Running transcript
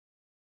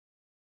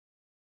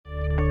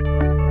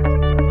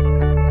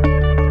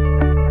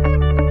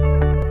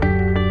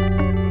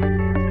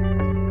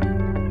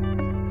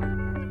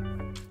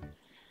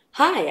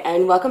Hi,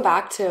 and welcome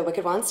back to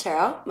Wicked Wands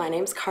Tarot. My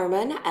name's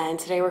Carmen, and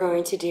today we're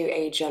going to do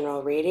a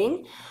general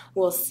reading.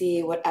 We'll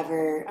see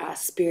whatever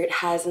Spirit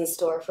has in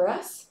store for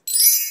us.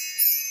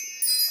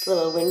 A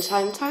little wind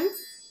chime time.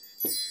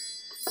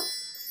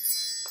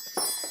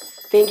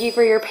 Thank you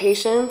for your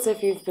patience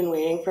if you've been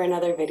waiting for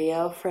another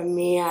video from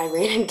me. I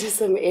ran into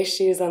some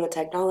issues on the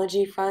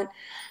technology front,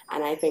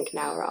 and I think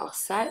now we're all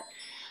set.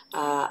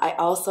 I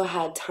also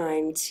had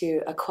time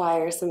to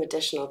acquire some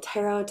additional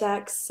tarot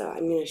decks, so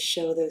I'm going to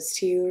show those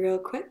to you real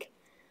quick.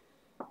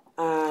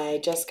 I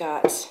just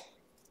got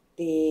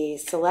the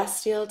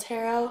Celestial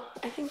Tarot.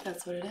 I think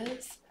that's what it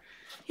is.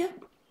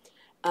 Yep.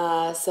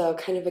 So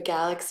kind of a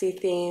galaxy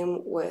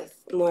theme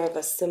with more of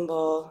a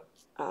symbol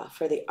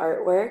for the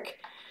artwork.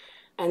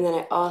 And then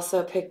I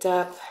also picked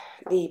up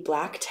the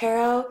Black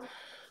Tarot,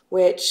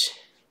 which,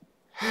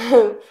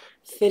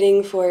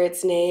 fitting for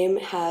its name,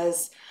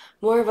 has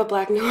more of a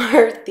Black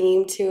Noir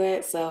theme to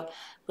it. So a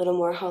little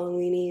more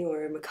Halloween-y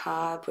or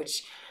macabre,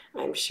 which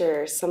I'm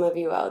sure some of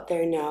you out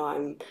there know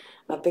I'm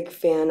a big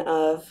fan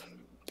of.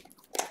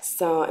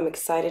 So I'm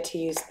excited to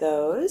use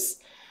those.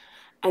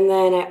 And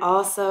then I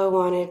also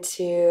wanted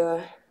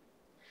to,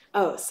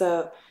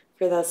 so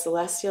for the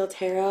Celestial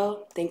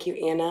Tarot, thank you,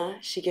 Anna.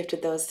 She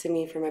gifted those to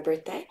me for my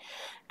birthday.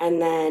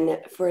 And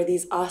then for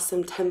these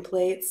awesome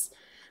templates,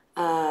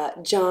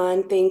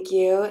 John, thank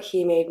you.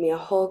 He made me a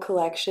whole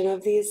collection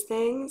of these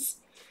things.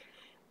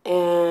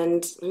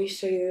 And let me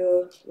show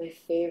you my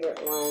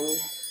favorite one.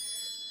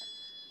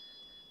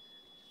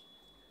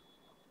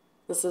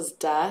 This is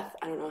Death.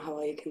 I don't know how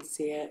well you can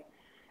see it.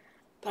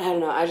 But I don't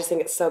know, I just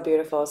think it's so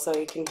beautiful. So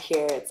you can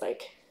hear it's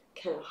like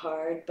kind of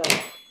hard,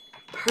 but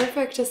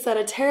perfect to set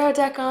a tarot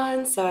deck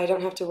on, so I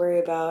don't have to worry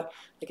about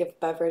like if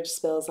beverage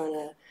spills on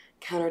a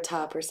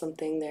countertop or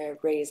something, they're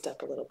raised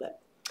up a little bit.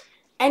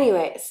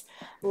 Anyways,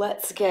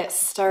 let's get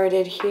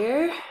started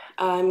here.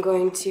 I'm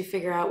going to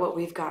figure out what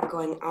we've got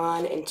going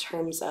on in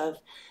terms of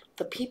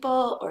the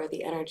people or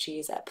the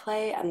energies at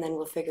play, and then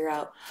we'll figure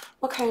out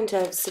what kind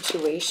of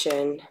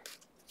situation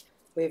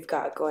we've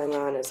got going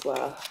on as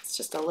well. It's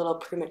just a little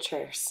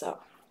premature, so.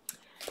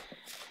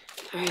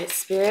 All right,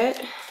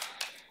 Spirit,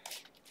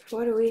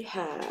 what do we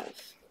have?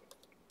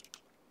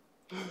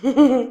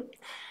 The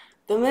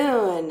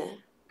Moon,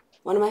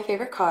 one of my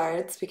favorite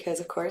cards because,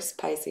 of course,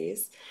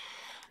 Pisces.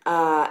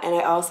 And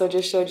I also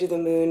just showed you the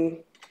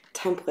Moon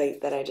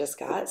template that I just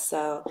got.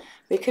 So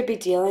we could be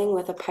dealing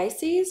with a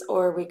Pisces,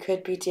 or we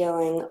could be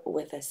dealing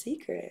with a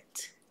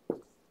secret,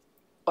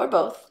 or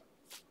both.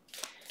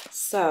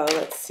 So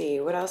let's see,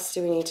 what else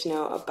do we need to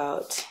know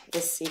about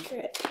the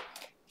secret?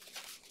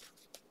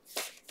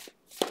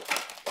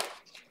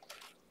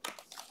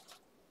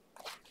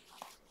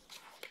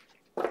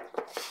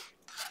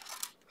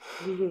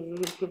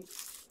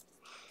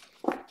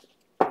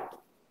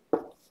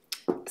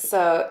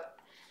 So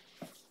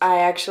I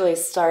actually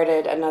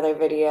started another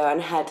video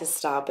and had to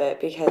stop it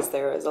because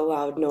there was a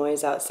loud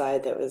noise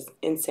outside that was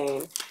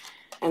insane.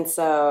 And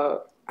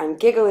so I'm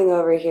giggling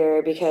over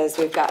here because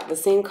we've got the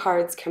same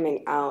cards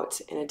coming out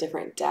in a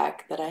different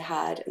deck that I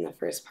had in the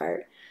first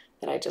part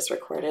that I just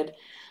recorded,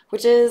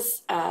 which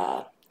is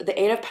the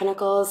Eight of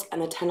Pentacles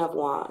and the Ten of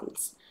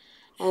Wands.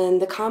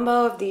 And the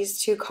combo of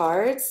these two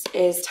cards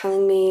is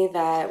telling me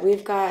that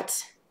we've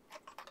got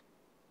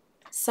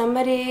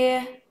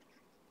somebody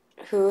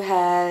who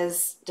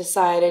has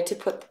decided to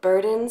put the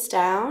burdens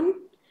down,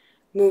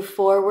 move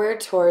forward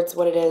towards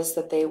what it is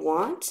that they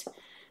want.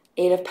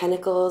 Eight of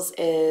Pentacles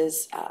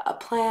is a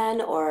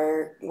plan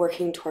or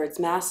working towards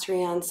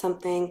mastery on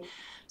something.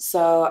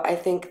 So I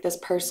think this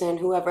person,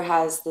 whoever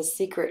has the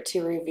secret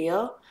to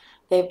reveal,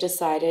 they've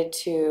decided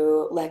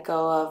to let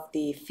go of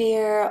the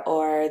fear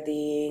or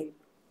the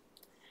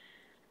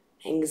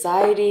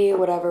anxiety,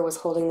 whatever was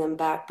holding them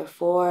back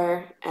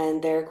before,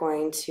 and they're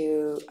going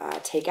to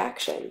take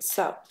action.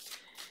 So,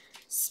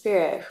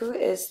 Spirit, who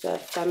is the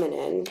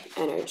feminine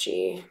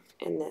energy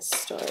in this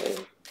story?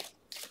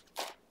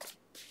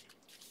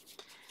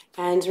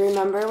 And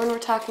remember, when we're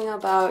talking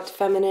about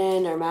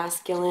feminine or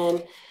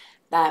masculine,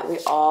 that we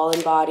all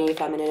embody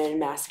feminine and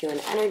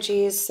masculine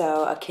energies.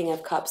 So a King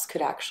of Cups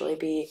could actually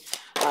be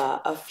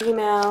a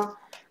female.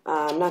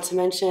 Not to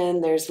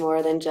mention, there's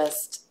more than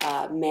just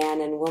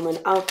man and woman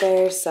out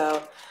there.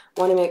 So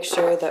want to make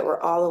sure that we're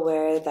all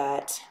aware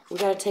that we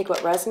got to take what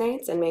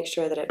resonates and make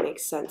sure that it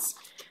makes sense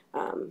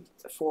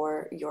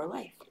for your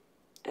life,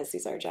 as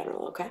these are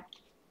general, okay?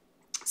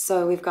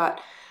 So we've got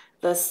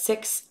the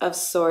Six of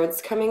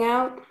Swords coming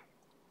out.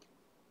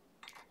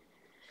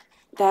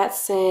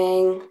 That's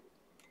saying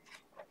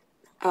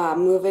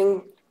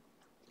moving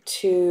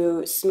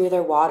to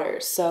smoother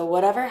waters. So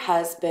whatever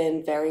has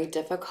been very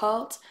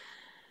difficult,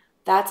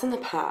 that's in the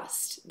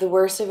past. The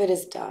worst of it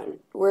is done.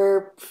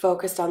 We're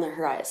focused on the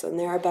horizon.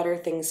 There are better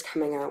things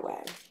coming our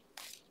way.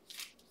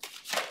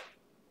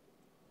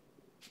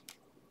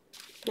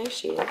 There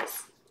she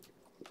is.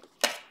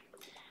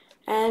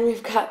 And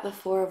we've got the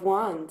Four of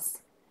Wands.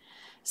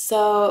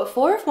 So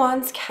Four of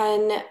Wands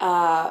can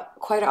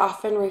quite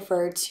often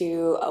refer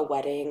to a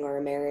wedding or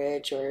a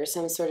marriage or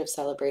some sort of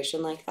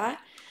celebration like that.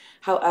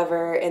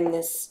 However, in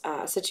this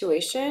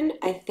situation,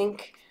 I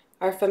think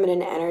our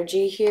feminine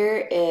energy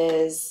here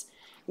is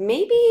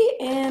maybe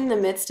in the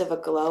midst of a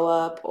glow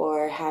up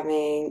or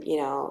having, you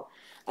know,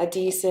 a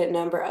decent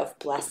number of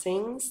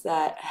blessings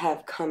that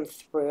have come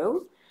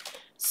through.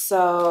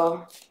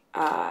 So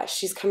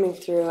she's coming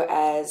through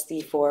as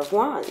the Four of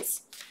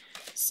Wands.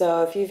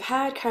 So if you've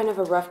had kind of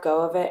a rough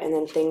go of it and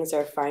then things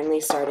are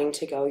finally starting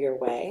to go your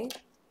way,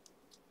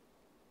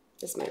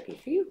 this might be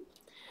for you.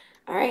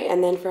 All right,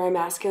 and then for our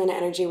masculine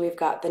energy, we've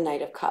got the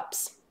Knight of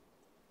Cups.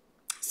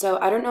 So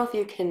I don't know if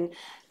you can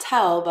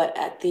tell, but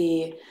at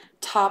the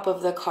top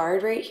of the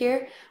card right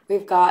here,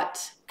 we've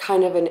got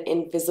kind of an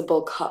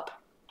invisible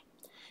cup.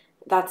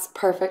 That's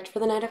perfect for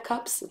the Knight of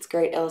Cups. It's a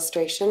great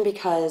illustration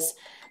because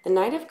the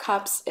Knight of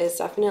Cups is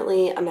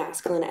definitely a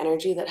masculine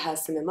energy that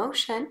has some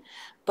emotion,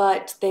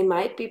 but they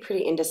might be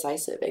pretty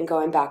indecisive and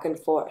going back and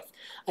forth.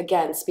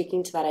 Again,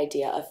 speaking to that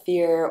idea of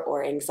fear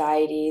or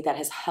anxiety that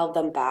has held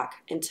them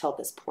back until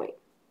this point.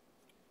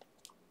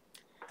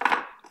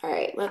 All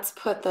right, let's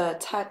put the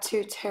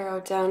Tattoo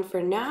Tarot down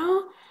for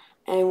now,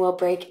 and we'll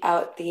break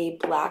out the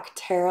Black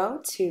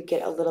Tarot to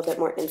get a little bit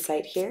more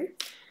insight here.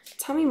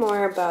 Tell me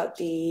more about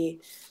the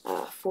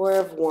Four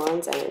of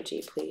Wands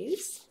energy,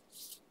 please.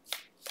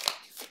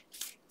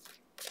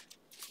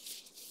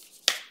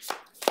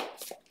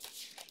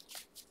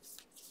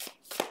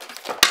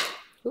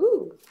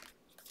 Ooh.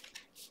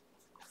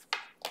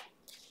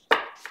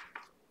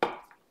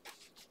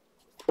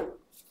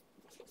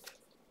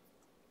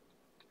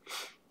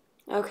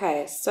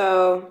 Okay,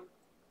 so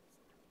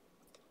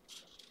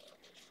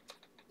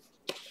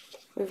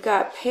we've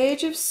got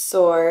Page of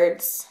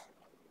Swords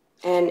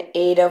and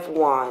Eight of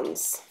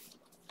Wands.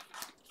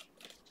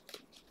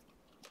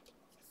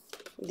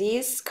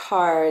 These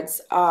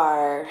cards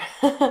are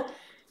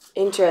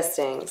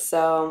interesting.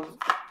 So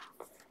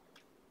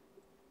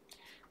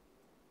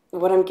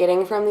what I'm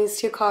getting from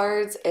these two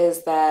cards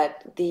is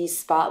that the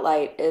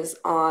spotlight is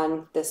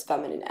on this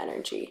feminine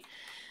energy.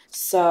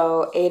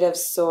 So Eight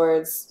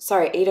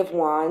of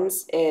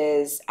Wands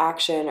is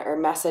action or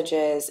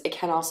messages. It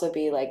can also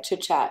be like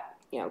chit chat,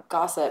 you know,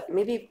 gossip,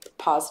 maybe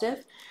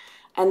positive.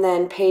 And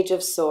then Page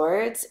of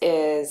Swords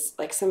is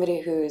like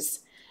somebody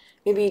who's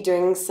maybe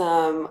doing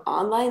some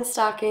online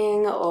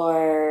stalking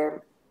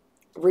or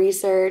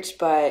research,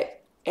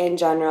 but in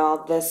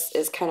general, this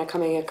is kind of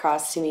coming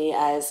across to me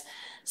as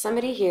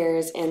somebody here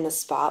is in the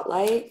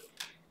spotlight.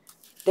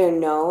 They're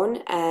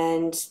known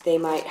and they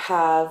might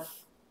have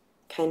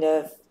kind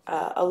of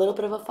a little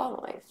bit of a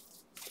following.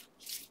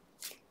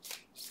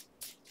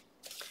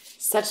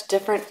 Such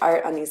different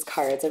art on these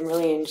cards. I'm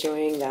really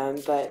enjoying them,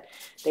 but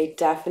they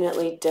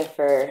definitely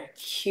differ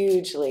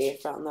hugely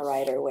from the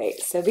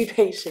Rider-Waite, so be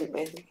patient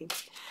with me.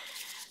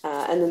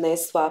 And then they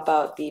swap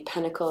out the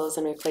Pentacles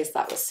and replace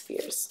that with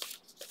Spheres.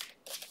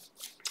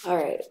 All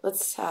right,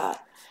 let's, I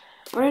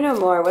want to know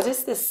more. What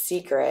is the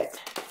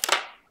secret?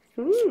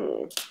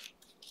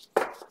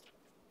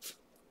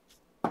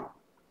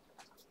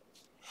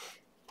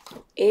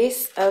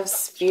 Ace of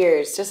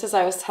Spears, just as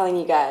I was telling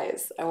you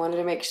guys. I wanted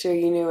to make sure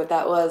you knew what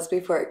that was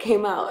before it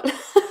came out.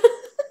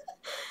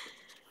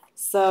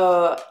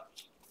 So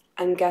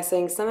I'm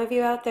guessing some of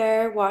you out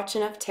there watch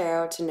enough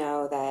tarot to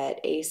know that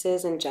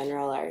aces in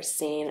general are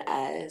seen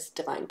as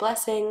divine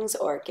blessings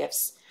or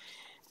gifts.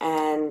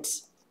 And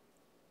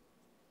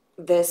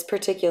this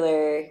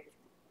particular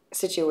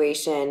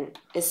situation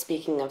is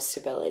speaking of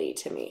stability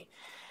to me.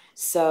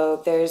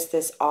 So there's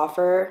this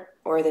offer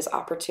or this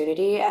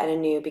opportunity at a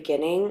new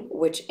beginning,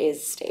 which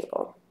is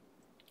stable.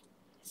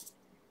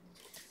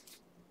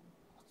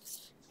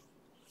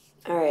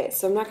 All right,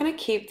 so I'm not going to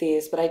keep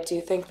these, but I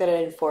do think that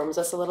it informs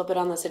us a little bit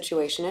on the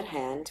situation at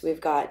hand. We've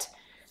got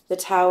the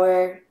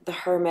Tower, the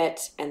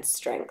Hermit, and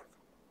Strength.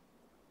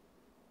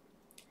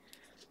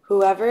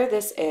 Whoever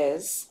this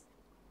is,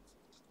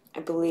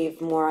 I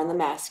believe more on the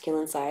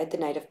masculine side, the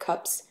Knight of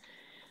Cups.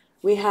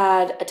 We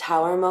had a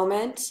Tower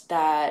moment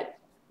that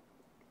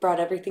brought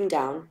everything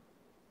down.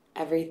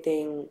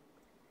 Everything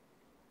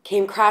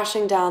came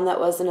crashing down that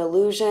was an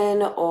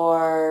illusion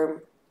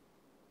or,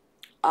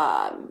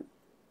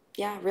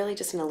 yeah, really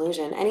just an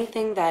illusion.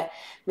 Anything that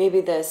maybe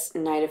this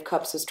Knight of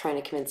Cups was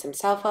trying to convince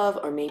himself of,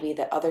 or maybe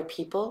that other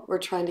people were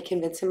trying to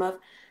convince him of,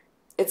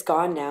 it's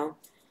gone now.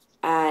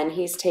 And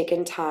he's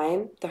taken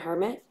time, the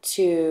Hermit,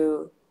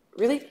 to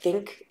really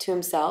think to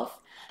himself,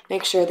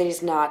 make sure that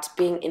he's not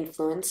being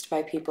influenced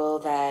by people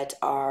that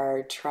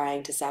are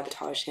trying to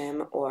sabotage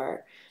him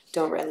or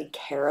don't really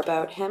care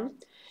about him.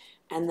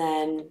 And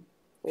then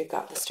we've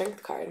got the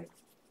Strength card.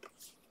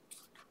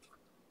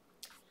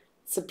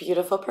 It's a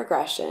beautiful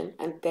progression.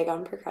 I'm big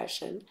on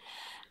progression.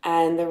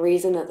 And the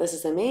reason that this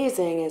is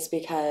amazing is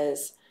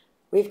because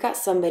we've got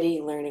somebody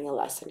learning a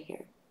lesson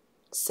here.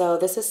 So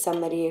this is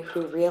somebody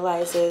who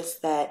realizes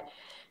that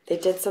they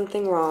did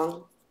something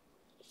wrong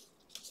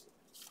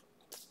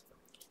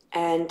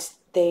and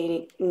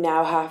they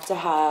now have to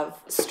have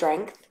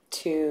strength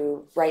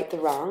to right the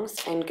wrongs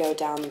and go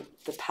down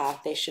the path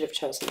they should have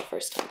chosen the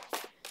first time.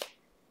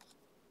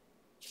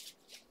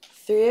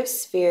 Three of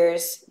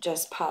Spheres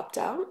just popped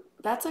out.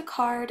 that's a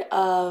card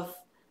of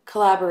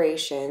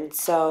collaboration.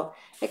 So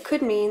it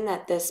could mean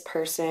that this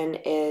person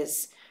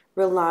is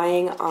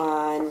relying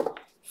on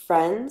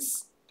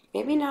friends,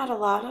 maybe not a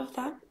lot of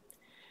them.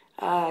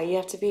 You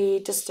have to be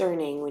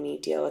discerning when you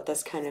deal with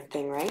this kind of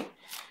thing, right?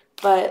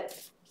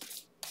 But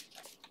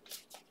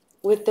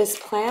with this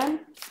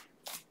plan,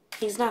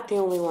 he's not the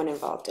only one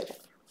involved in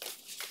it.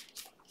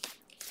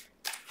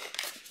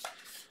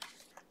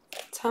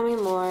 Tell me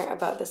more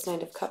about this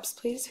Knight of Cups,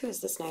 please. Who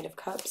is this Knight of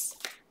Cups?